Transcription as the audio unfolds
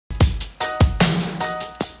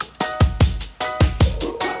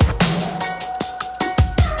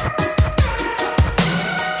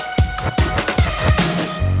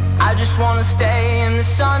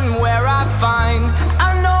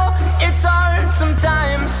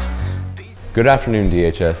Good afternoon,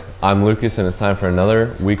 DHS. I'm Lucas, and it's time for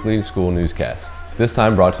another weekly school newscast. This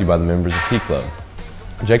time brought to you by the members of T Club.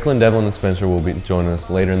 Jacqueline, Devlin, and Spencer will be joining us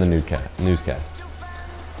later in the newscast.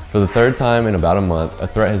 For the third time in about a month, a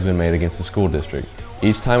threat has been made against the school district.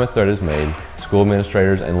 Each time a threat is made, school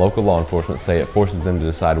administrators and local law enforcement say it forces them to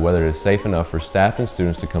decide whether it is safe enough for staff and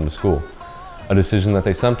students to come to school, a decision that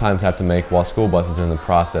they sometimes have to make while school buses are in the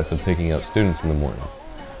process of picking up students in the morning.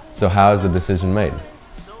 So how is the decision made?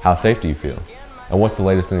 How safe do you feel? And what's the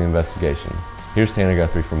latest in the investigation? Here's Tanner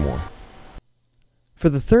Guthrie for more. For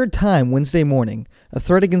the third time Wednesday morning, a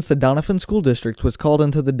threat against the Doniphan School District was called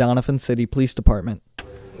into the Doniphan City Police Department.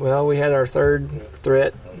 Well, we had our third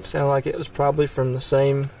threat. Sounded like it was probably from the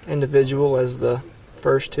same individual as the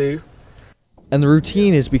first two. And the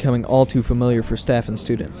routine is becoming all too familiar for staff and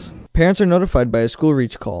students. Parents are notified by a school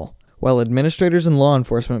reach call, while administrators and law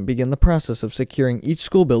enforcement begin the process of securing each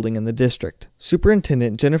school building in the district.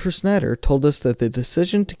 Superintendent Jennifer Snyder told us that the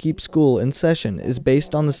decision to keep school in session is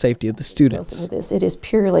based on the safety of the students. It is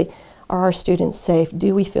purely, are our students safe?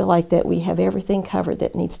 Do we feel like that we have everything covered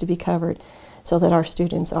that needs to be covered so that our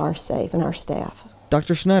students are safe and our staff?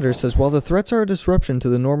 Dr. Snyder says while the threats are a disruption to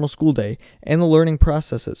the normal school day and the learning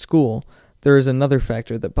process at school, there is another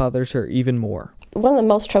factor that bothers her even more. One of the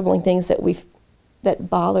most troubling things that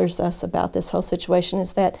bothers us about this whole situation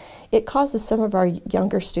is that it causes some of our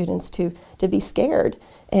younger students to be scared,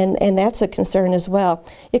 and that's a concern as well.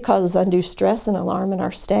 It causes undue stress and alarm in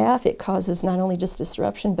our staff. It causes not only just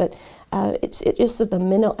disruption, but it's just the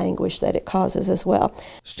mental anguish that it causes as well.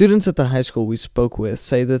 Students at the high school we spoke with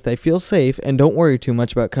say that they feel safe and don't worry too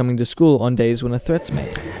much about coming to school on days when a threat's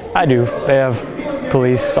made. I do. They have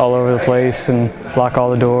police all over the place and lock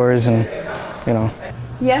all the doors and, you know.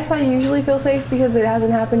 Yes, I usually feel safe because it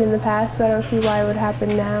hasn't happened in the past, so I don't see why it would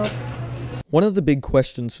happen now. One of the big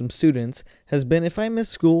questions from students has been, if I miss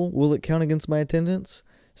school, will it count against my attendance?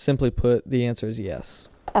 Simply put, the answer is yes.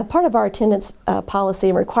 Part of our attendance policy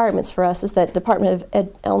and requirements for us is that Department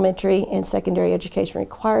of Elementary and Secondary Education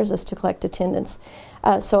requires us to collect attendance.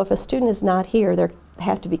 So if a student is not here, they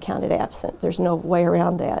have to be counted absent. There's no way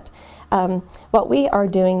around that. What we are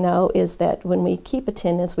doing, though, is that when we keep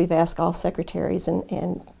attendance, we've asked all secretaries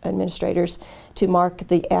and administrators to mark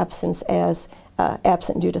the absence as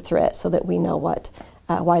absent due to threat so that we know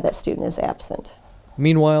why that student is absent.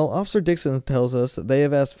 Meanwhile, Officer Dixon tells us that they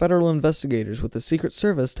have asked federal investigators with the Secret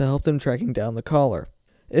Service to help them tracking down the caller.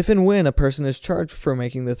 If and when a person is charged for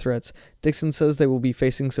making the threats, Dixon says they will be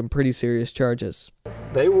facing some pretty serious charges.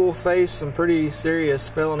 They will face some pretty serious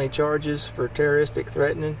felony charges for terroristic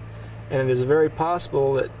threatening, and it is very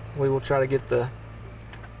possible that we will try to get the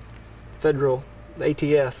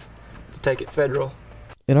ATF, to take it federal.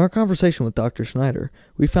 In our conversation with Dr. Snyder,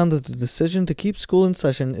 we found that the decision to keep school in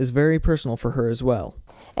session is very personal for her as well.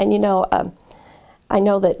 And you know, I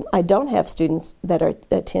know that I don't have students that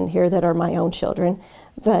attend here that are my own children,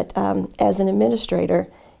 but as an administrator,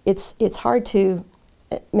 it's hard to,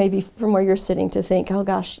 maybe from where you're sitting, to think, oh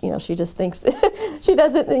gosh, you know, she just thinks, she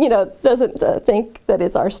doesn't think that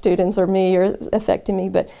it's our students or me or affecting me.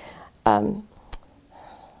 But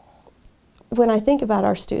when I think about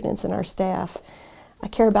our students and our staff, I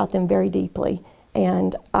care about them very deeply,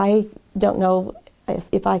 and I don't know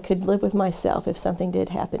if I could live with myself if something did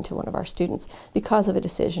happen to one of our students because of a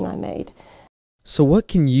decision I made. So what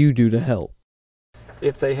can you do to help?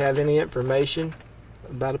 If they have any information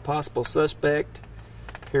about a possible suspect,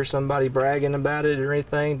 hear somebody bragging about it or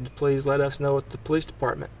anything, please let us know at the police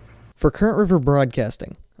department. For Current River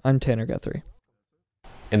Broadcasting, I'm Tanner Guthrie.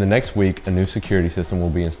 In the next week, a new security system will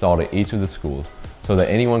be installed at each of the schools so that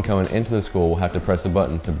anyone coming into the school will have to press a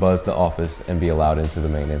button to buzz the office and be allowed into the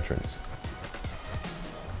main entrance.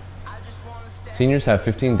 Seniors have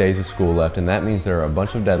 15 days of school left, and that means there are a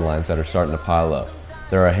bunch of deadlines that are starting to pile up.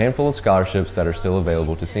 There are a handful of scholarships that are still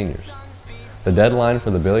available to seniors. The deadline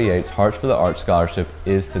for the Billy Yates Hearts for the Arts Scholarship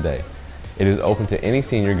is today. It is open to any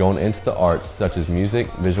senior going into the arts such as music,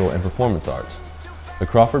 visual, and performance arts. The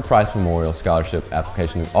Crawford Price Memorial Scholarship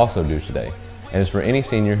application is also due today, and is for any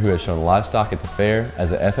senior who has shown livestock at the fair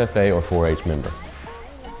as a FFA or 4-H member.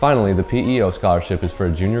 Finally, the PEO scholarship is for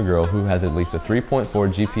a junior girl who has at least a 3.4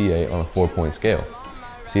 GPA on a 4-point scale.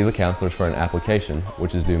 See the counselors for an application,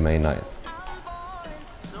 which is due May 9th.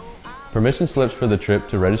 Permission slips for the trip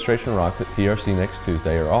to Registration Rocks at TRC next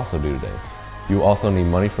Tuesday are also due today. You will also need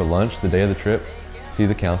money for lunch the day of the trip. See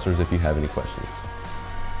the counselors if you have any questions.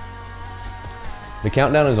 The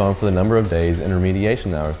countdown is on for the number of days and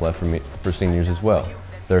remediation hours left for seniors as well.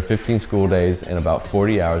 There are 15 school days and about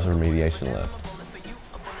 40 hours of remediation left.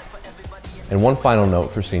 And one final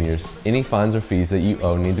note for seniors, any fines or fees that you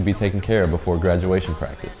owe need to be taken care of before graduation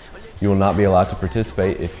practice. You will not be allowed to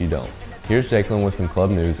participate if you don't. Here's Jacqueline with some club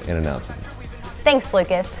news and announcements. Thanks,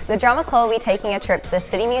 Lucas. The Drama Club will be taking a trip to the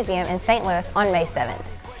City Museum in St. Louis on May 7th.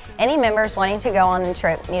 Any members wanting to go on the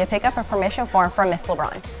trip need to pick up a permission form from Miss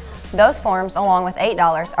LeBron. Those forms, along with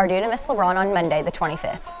 $8, are due to Miss LeBron on Monday the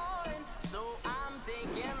 25th.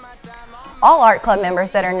 All art club members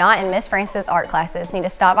that are not in Miss Francis' art classes need to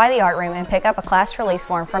stop by the art room and pick up a class release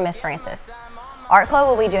form from Miss Francis. Art Club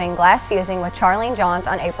will be doing glass fusing with Charlene Johns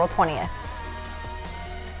on April 20th.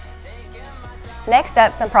 Next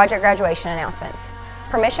up, some project graduation announcements.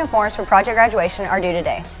 Permission forms for project graduation are due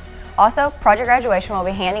today. Also, project graduation will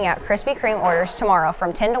be handing out Krispy Kreme orders tomorrow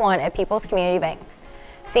from 10 to 1 at People's Community Bank.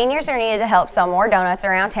 Seniors are needed to help sell more donuts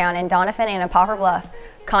around town in Doniphan and in Poplar Bluff.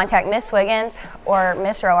 Contact Miss Wiggins or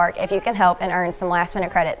Miss Roark if you can help and earn some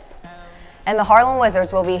last-minute credits. And the Harlem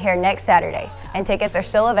Wizards will be here next Saturday, and tickets are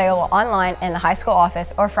still available online in the high school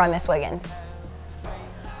office or from Miss Wiggins.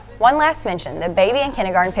 One last mention, the baby and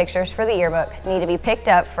kindergarten pictures for the yearbook need to be picked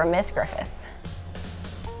up from Miss Griffith.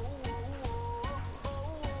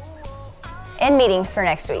 In meetings for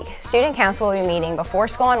next week, Student Council will be meeting before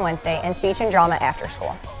school on Wednesday and speech and drama after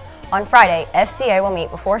school. On Friday, FCA will meet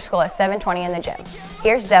before school at 7:20 in the gym.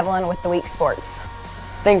 Here's Devlin with the week's sports.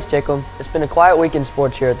 Thanks, Jacob. It's been a quiet week in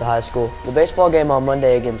sports here at the high school. The baseball game on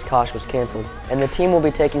Monday against Kosh was canceled, and the team will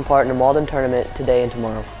be taking part in a Malden tournament today and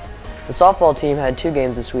tomorrow. The softball team had 2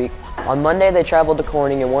 games this week. On Monday, they traveled to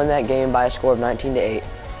Corning and won that game by a score of 19-8.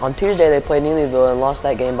 On Tuesday, they played Neelyville and lost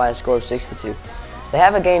that game by a score of 6-2. They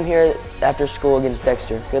have a game here after school against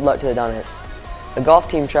Dexter. Good luck to the Donettes. The golf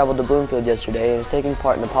team traveled to Bloomfield yesterday and is taking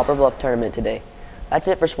part in the Poplar Bluff tournament today. That's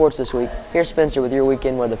it for sports this week. Here's Spencer with your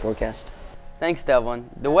weekend weather forecast. Thanks, Devlin.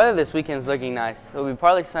 The weather this weekend is looking nice. It will be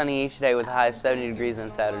partly sunny each day with a high of 70 degrees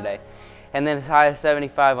on Saturday, and then as high as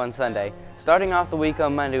 75 on Sunday. Starting off the week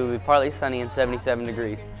on Monday will be partly sunny and 77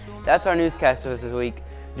 degrees. That's our newscast for this week.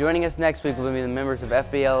 Joining us next week will be the members of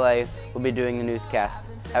FBLA who will be doing the newscast.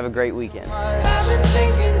 Have a great weekend.